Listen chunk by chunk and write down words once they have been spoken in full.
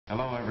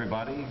Hello,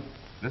 everybody.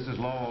 This is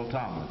Lowell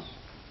Thomas,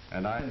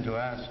 and I intend to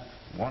ask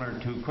one or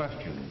two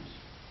questions,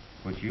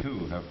 which you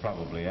too have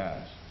probably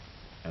asked,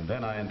 and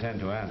then I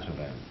intend to answer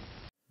them.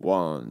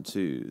 1,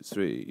 2,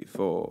 3,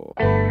 4.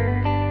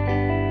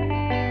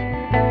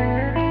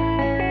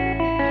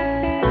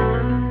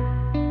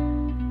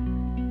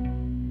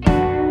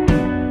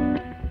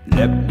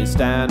 Let me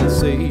stand and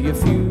say a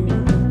few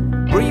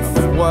brief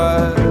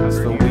words,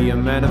 for we are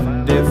men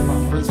of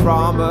difference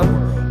from a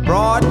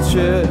broad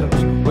church.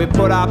 We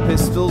put our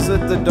pistols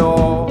at the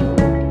door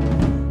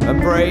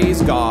and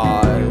praise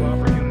God.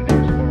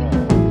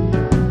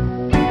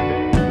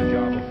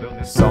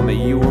 Some of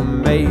you are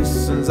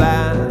masons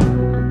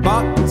and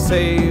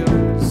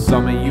bucktails,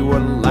 some of you are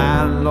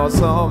landlords,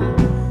 some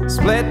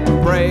split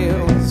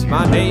rails.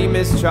 My name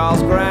is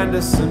Charles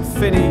Grandison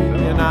Finney,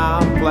 and I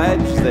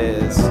pledge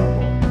this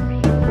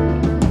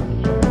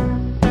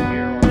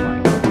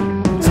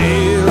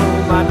till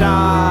my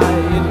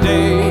dying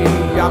day.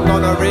 I'm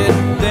gonna rid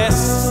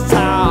this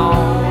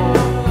town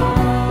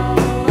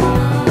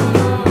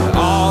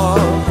of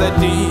the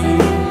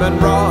demon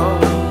run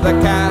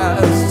that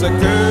casts a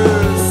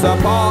curse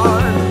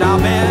upon our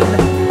men.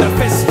 The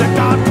fist of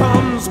God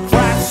comes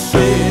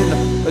crashing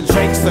and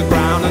shakes the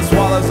ground and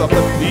swallows up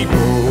the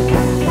people,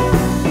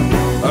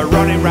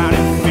 running round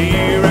in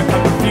fear and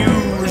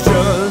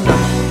confusion.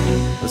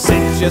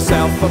 Sit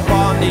yourself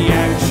upon the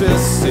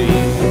anxious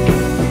sea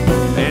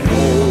and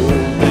hold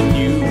the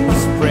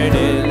newsprint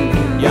in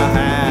your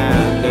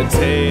hand and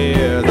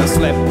tear the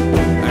slip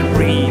and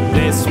read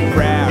this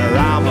prayer.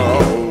 I'm a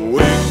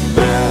weak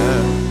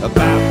man,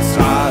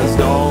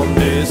 baptized on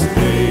this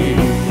day,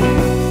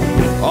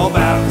 oh,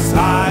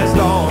 baptized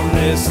on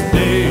this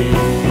day,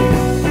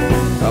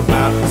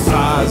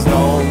 baptized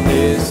on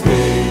this day.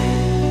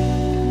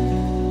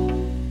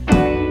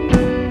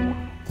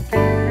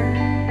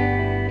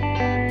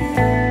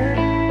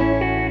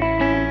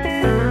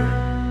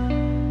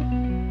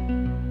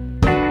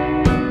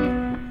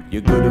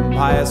 You're good and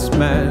pious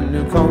men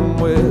who come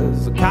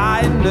with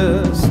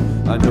kindness.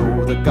 I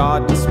know that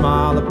God will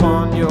smile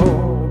upon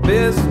your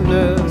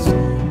business.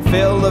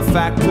 Fill the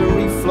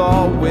factory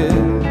floor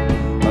with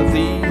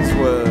these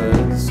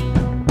words.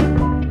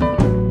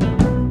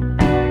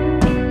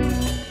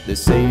 They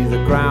say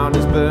the ground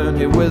is burned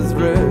here with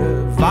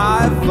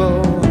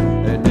revival,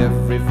 and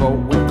every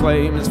vote we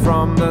claim is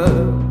from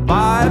the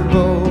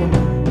Bible.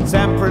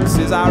 Temperance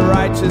is our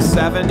righteous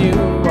avenue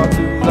or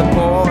to the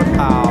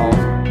courthouse.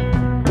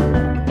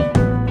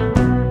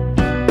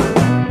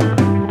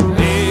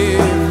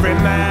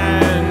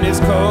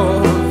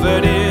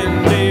 Covered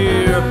in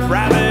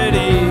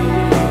depravity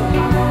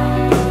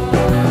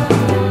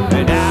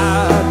and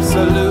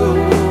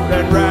absolute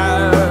and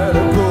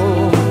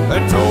radical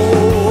and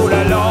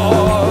total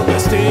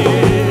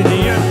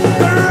Augustinian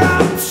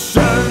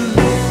corruption.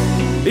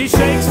 He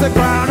shakes the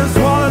ground as